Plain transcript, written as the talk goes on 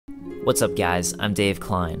What's up guys, I'm Dave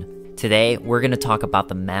Klein. Today, we're going to talk about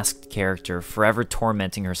the masked character forever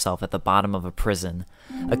tormenting herself at the bottom of a prison.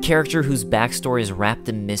 A character whose backstory is wrapped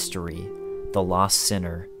in mystery, the Lost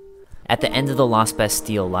Sinner. At the end of the Lost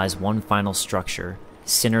Bastille lies one final structure,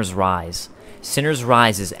 Sinner's Rise. Sinner's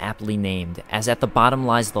Rise is aptly named, as at the bottom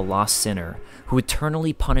lies the Lost Sinner, who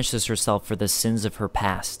eternally punishes herself for the sins of her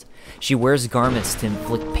past. She wears garments to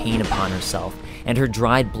inflict pain upon herself, and her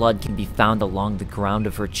dried blood can be found along the ground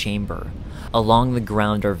of her chamber. Along the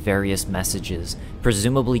ground are various messages,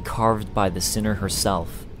 presumably carved by the sinner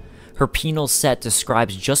herself. Her penal set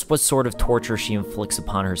describes just what sort of torture she inflicts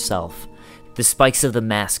upon herself. The spikes of the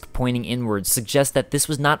mask, pointing inwards, suggest that this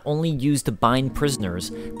was not only used to bind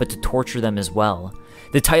prisoners, but to torture them as well.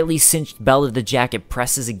 The tightly cinched belt of the jacket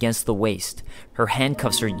presses against the waist. Her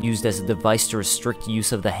handcuffs are used as a device to restrict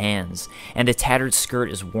use of the hands, and a tattered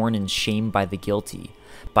skirt is worn in shame by the guilty.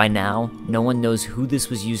 By now, no one knows who this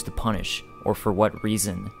was used to punish, or for what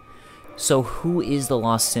reason. So who is the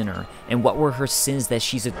Lost Sinner, and what were her sins that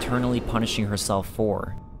she's eternally punishing herself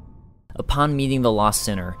for? Upon meeting the Lost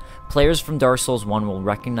Sinner, players from Dark Souls 1 will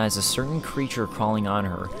recognize a certain creature crawling on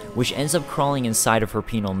her, which ends up crawling inside of her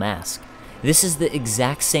penal mask. This is the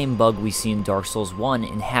exact same bug we see in Dark Souls 1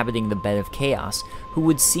 inhabiting the Bed of Chaos, who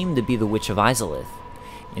would seem to be the Witch of Izalith.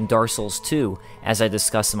 In Dark Souls 2, as I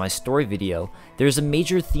discussed in my story video, there's a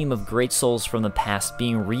major theme of great souls from the past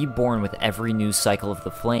being reborn with every new cycle of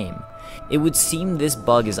the flame. It would seem this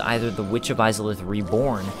bug is either the Witch of Izalith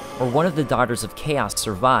reborn, or one of the Daughters of Chaos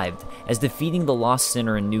survived, as defeating the Lost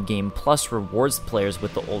Sinner in New Game Plus rewards players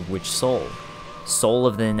with the Old Witch Soul. Soul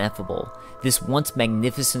of the Ineffable. This once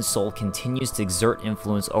magnificent soul continues to exert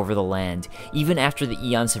influence over the land, even after the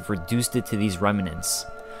eons have reduced it to these remnants.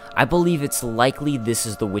 I believe it's likely this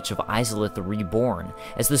is the Witch of Izalith reborn,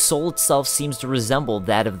 as the soul itself seems to resemble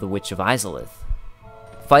that of the Witch of Izalith.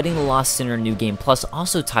 Fighting the Lost Sinner in New Game Plus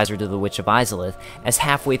also ties her to the Witch of Izalith, as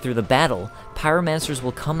halfway through the battle, pyromancers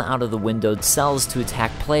will come out of the windowed cells to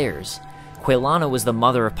attack players. Quelana was the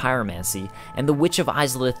mother of pyromancy, and the Witch of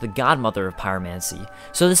Izalith the godmother of pyromancy,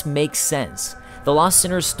 so this makes sense. The Lost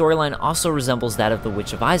Sinner's storyline also resembles that of the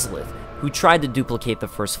Witch of Izalith, who tried to duplicate the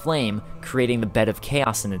First Flame, creating the Bed of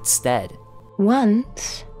Chaos in its stead.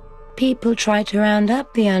 Once, people tried to round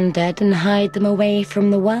up the undead and hide them away from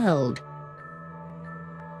the world.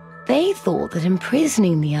 They thought that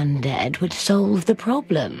imprisoning the undead would solve the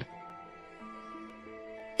problem.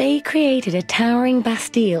 They created a towering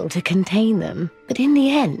Bastille to contain them, but in the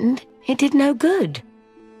end, it did no good.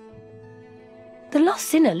 The Lost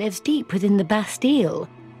Sinner lives deep within the Bastille.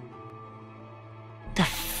 The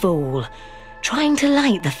fool, trying to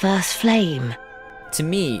light the first flame. To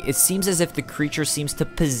me, it seems as if the creature seems to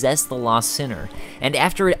possess the Lost Sinner, and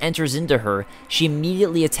after it enters into her, she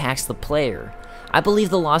immediately attacks the player. I believe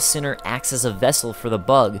the Lost Sinner acts as a vessel for the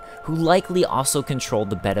bug, who likely also controlled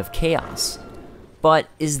the Bed of Chaos. But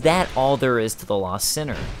is that all there is to the Lost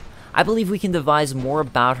Sinner? I believe we can devise more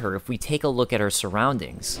about her if we take a look at her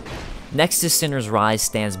surroundings. Next to Sinner's Rise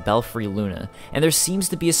stands Belfry Luna, and there seems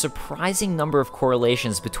to be a surprising number of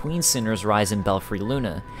correlations between Sinner's Rise and Belfry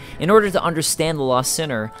Luna. In order to understand the Lost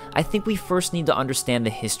Sinner, I think we first need to understand the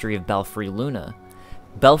history of Belfry Luna.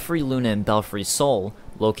 Belfry Luna and Belfry Soul,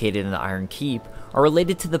 located in the Iron Keep, are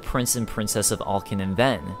related to the Prince and Princess of Alkin and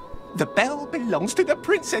Ven. The bell belongs to the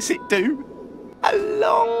princess, it do. A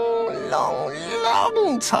long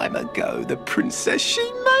time ago, the princess, she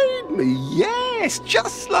made me, yes,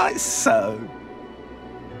 just like so.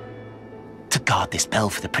 To guard this bell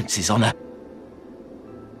for the prince's honour.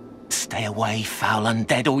 Stay away, foul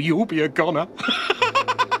undead, or you'll be a goner.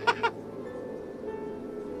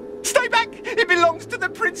 Stay back, it belongs to the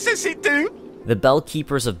princess, it do. The Bell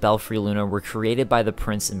Keepers of Belfry Luna were created by the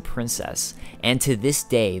Prince and Princess, and to this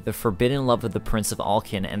day, the forbidden love of the Prince of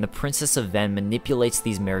Alkin and the Princess of Ven manipulates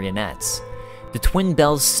these marionettes. The twin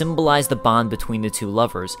bells symbolize the bond between the two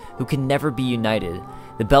lovers, who can never be united.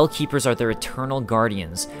 The Bell Keepers are their eternal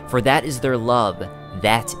guardians, for that is their love,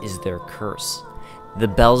 that is their curse. The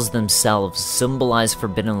bells themselves symbolize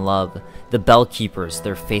forbidden love, the Bell Keepers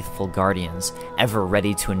their faithful guardians, ever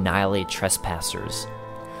ready to annihilate trespassers.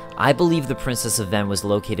 I believe the Princess of Ven was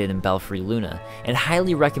located in Belfry Luna, and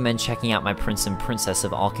highly recommend checking out my Prince and Princess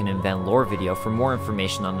of Alkin and Ven lore video for more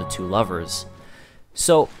information on the two lovers.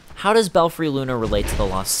 So, how does Belfry Luna relate to the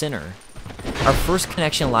Lost Sinner? Our first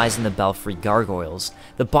connection lies in the Belfry Gargoyles,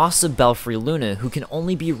 the boss of Belfry Luna who can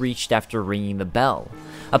only be reached after ringing the bell.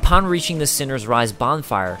 Upon reaching the Sinner's Rise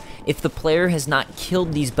bonfire, if the player has not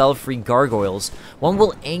killed these Belfry Gargoyles, one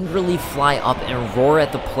will angrily fly up and roar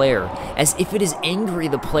at the player, as if it is angry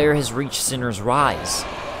the player has reached Sinner's Rise.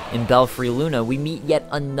 In Belfry Luna, we meet yet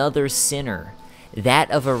another sinner,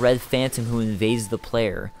 that of a red phantom who invades the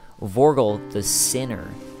player, Vorgil the Sinner.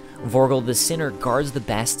 Vorgil the Sinner guards the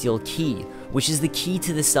Bastille key, which is the key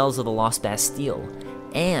to the cells of the Lost Bastille,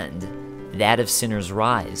 and that of Sinner's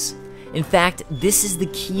Rise. In fact, this is the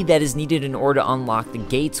key that is needed in order to unlock the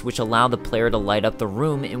gates which allow the player to light up the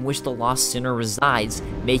room in which the Lost Sinner resides,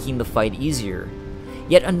 making the fight easier.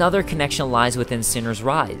 Yet another connection lies within Sinner's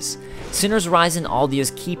Rise. Sinner's Rise and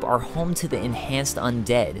Aldia's Keep are home to the enhanced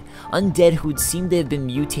undead, undead who would seem to have been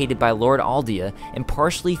mutated by Lord Aldia and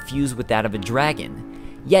partially fused with that of a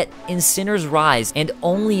dragon. Yet, in Sinner's Rise, and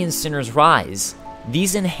only in Sinner's Rise,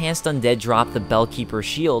 these enhanced undead drop the Bellkeeper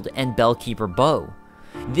Shield and Bellkeeper Bow.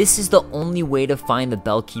 This is the only way to find the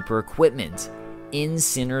Bellkeeper equipment, in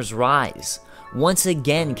Sinner's Rise, once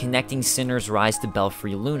again connecting Sinner's Rise to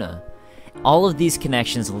Belfry Luna. All of these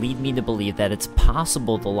connections lead me to believe that it's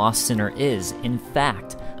possible the Lost Sinner is, in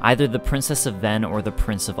fact, either the Princess of Ven or the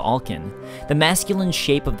Prince of Alkin. The masculine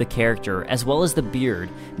shape of the character, as well as the beard,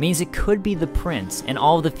 means it could be the prince, and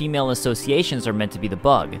all of the female associations are meant to be the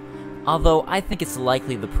bug. Although, I think it's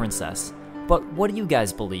likely the princess. But what do you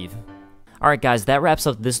guys believe? Alright guys, that wraps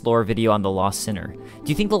up this lore video on the Lost Sinner. Do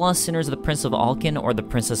you think the Lost Sinner is the Prince of Alkin or the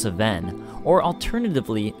Princess of Ven? Or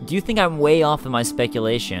alternatively, do you think I'm way off in my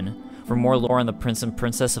speculation? For more lore on the Prince and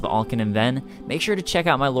Princess of Alkin and Ven, make sure to check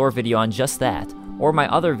out my lore video on just that, or my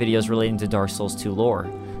other videos relating to Dark Souls 2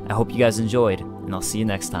 lore. I hope you guys enjoyed, and I'll see you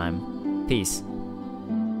next time. Peace.